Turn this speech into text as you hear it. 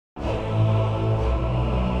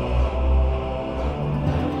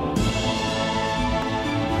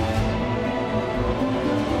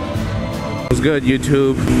good,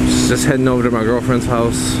 YouTube? Just heading over to my girlfriend's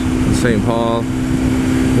house in St. Paul.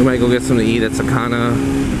 We might go get something to eat at Sakana,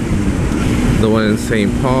 the one in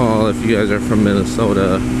St. Paul. If you guys are from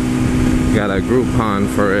Minnesota, got a Groupon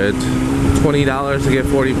for it. $20 to get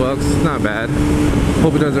 40 bucks. Not bad.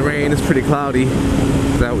 Hope it doesn't rain. It's pretty cloudy.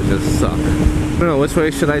 That would just suck. I don't know, which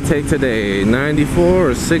way should I take today? 94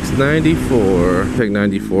 or 694? Take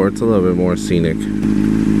 94. It's a little bit more scenic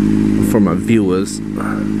for my viewers.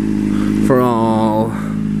 For all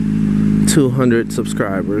 200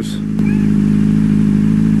 subscribers.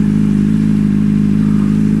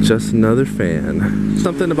 Just another fan.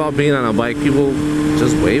 Something about being on a bike, people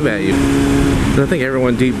just wave at you. I think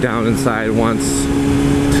everyone deep down inside wants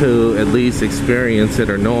to at least experience it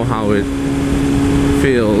or know how it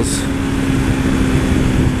feels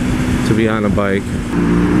to be on a bike.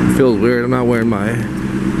 It feels weird. I'm not wearing my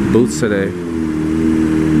boots today.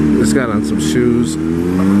 Just got on some shoes.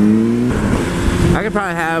 I could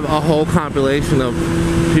probably have a whole compilation of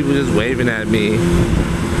people just waving at me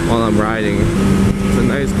while I'm riding. It's a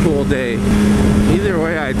nice cool day. Either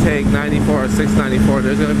way I take, 94 or 694,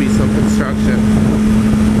 there's going to be some construction.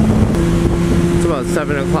 It's about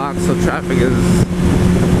 7 o'clock, so traffic has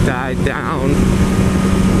died down.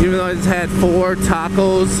 Even though I just had 4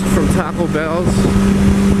 tacos from Taco Bell's,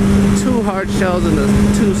 2 hard shells and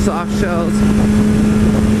 2 soft shells.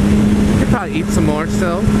 I could probably eat some more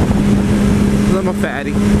still, because I'm a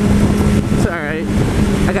fatty. It's alright.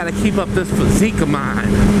 I gotta keep up this physique of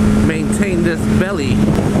mine, maintain this belly.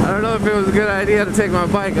 I don't know if it was a good idea to take my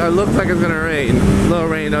bike. It looks like it's gonna rain. A little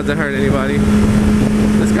rain doesn't hurt anybody.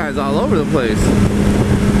 This guy's all over the place.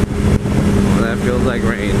 Well, that feels like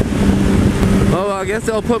rain. Oh, well, I guess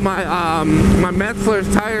they'll put my my Metzler's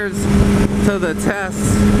tires to the test,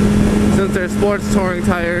 since they're sports touring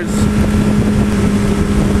tires.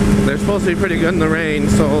 They're supposed to be pretty good in the rain,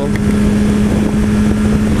 so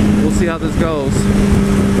we'll see how this goes.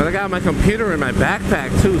 But I got my computer in my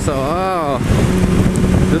backpack too, so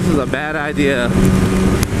this is a bad idea.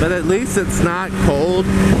 But at least it's not cold.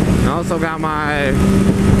 I also got my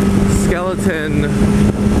skeleton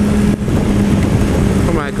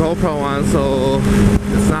for my GoPro on, so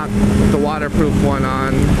it's not the waterproof one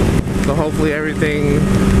on. So hopefully everything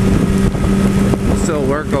will still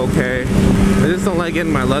work okay. I just don't like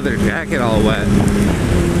getting my leather jacket all wet.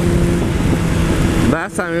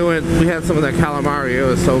 Last time we went, we had some of that calamari. It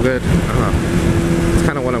was so good. It's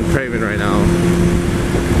kind of what I'm craving right now.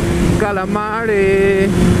 Calamari!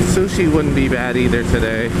 Sushi wouldn't be bad either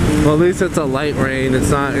today. Well, at least it's a light rain. It's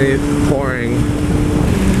not pouring.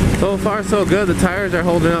 So far, so good. The tires are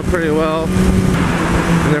holding up pretty well.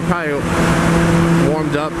 And they're probably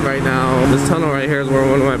warmed up right now. This tunnel right here is where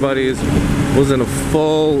one of my buddies was in a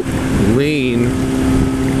full lean.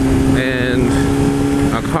 And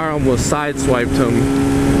a car almost sideswiped him,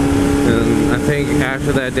 and I think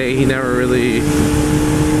after that day he never really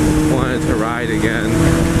wanted to ride again.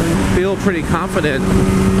 I feel pretty confident,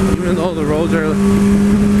 even though the roads are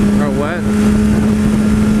wet.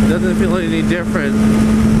 It doesn't feel any different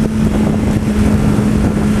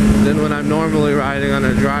than when I'm normally riding on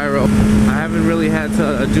a dry road. I haven't really had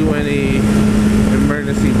to do any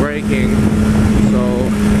emergency braking, so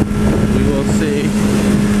we will see.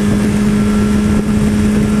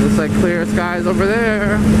 Looks like clear skies over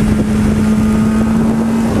there.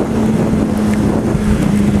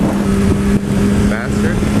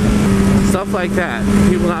 Bastard. Stuff like that.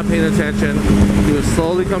 People not paying attention. He was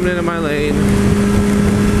slowly coming into my lane.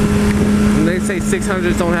 And they say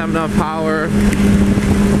 600s don't have enough power.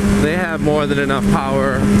 They have more than enough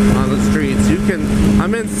power on the streets.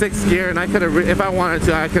 I'm in 6th gear, and I could have, if I wanted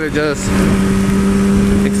to, I could have just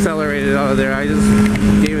accelerated out of there. I just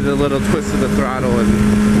gave it a little twist of the throttle and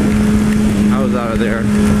I was out of there.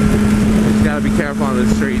 You just gotta be careful on the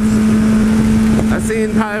streets. I've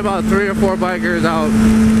seen probably about 3 or 4 bikers out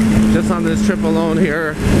just on this trip alone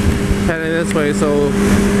here, heading this way, so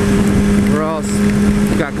we're all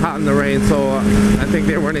got caught in the rain, so I think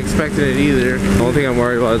they weren't expecting it either. The only thing I'm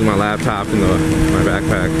worried about is my laptop and my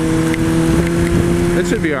backpack. It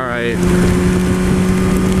should be alright.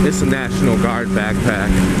 It's a National Guard backpack.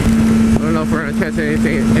 I don't know if we're gonna catch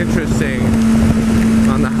anything interesting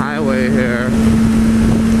on the highway here.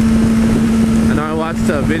 I know I watched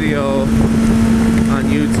a video on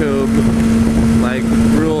YouTube, like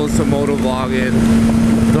rules to motovlogging.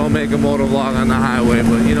 Don't make a motovlog on the highway,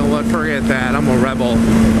 but you know what? Forget that. I'm a rebel.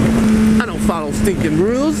 I don't follow stinking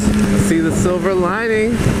rules. See the silver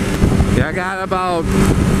lining? Yeah, I got about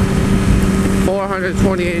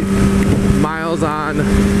 428 miles on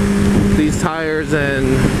these tires,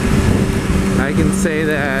 and I can say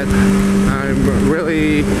that I'm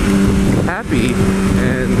really happy,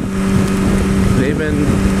 and they've been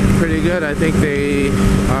pretty good. I think they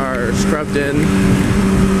are scrubbed in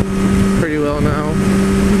pretty well now.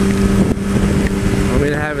 I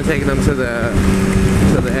mean, I haven't taken them to the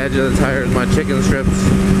edge of the tires. My chicken strips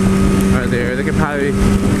are there. They could probably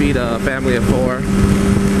feed a family of 4,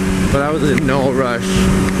 but I was in no rush.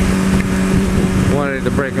 Wanted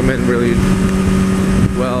to break them in really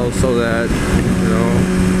well so that, you know,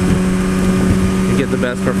 you get the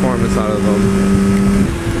best performance out of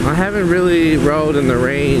them. I haven't really rode in the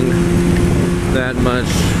rain that much.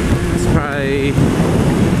 It's probably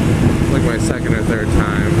like my second or third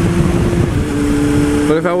time.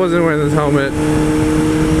 But if I wasn't wearing this helmet,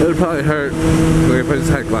 it would probably hurt if I just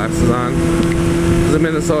had glasses on. Because in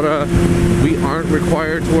Minnesota, we aren't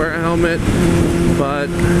required to wear a helmet, but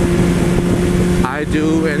I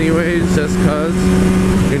do anyways, just cause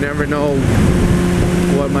you never know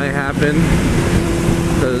what might happen.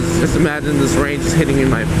 Because just imagine this rain just hitting in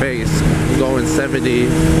my face, going 70. You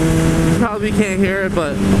probably can't hear it,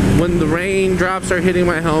 but when the raindrops are hitting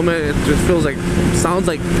my helmet, it just feels like, sounds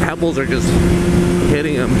like pebbles are just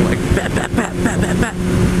hitting them, like bat, bat, bat, bat, bat, bat.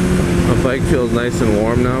 My bike feels nice and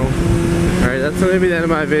warm now. Alright, that's gonna be the end of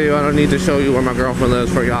my video. I don't need to show you where my girlfriend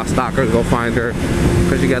lives for y'all stalkers. Go find her,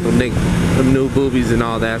 because she got them new boobies and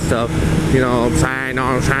all that stuff. You know what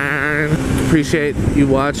I'm saying? Appreciate you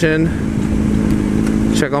watching.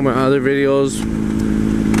 Check out my other videos.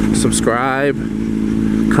 Subscribe,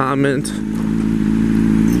 comment.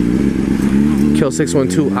 Kill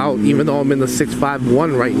 612 out, even though I'm in the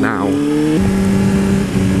 651 right now.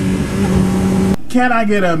 Can I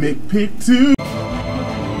get a McPick too?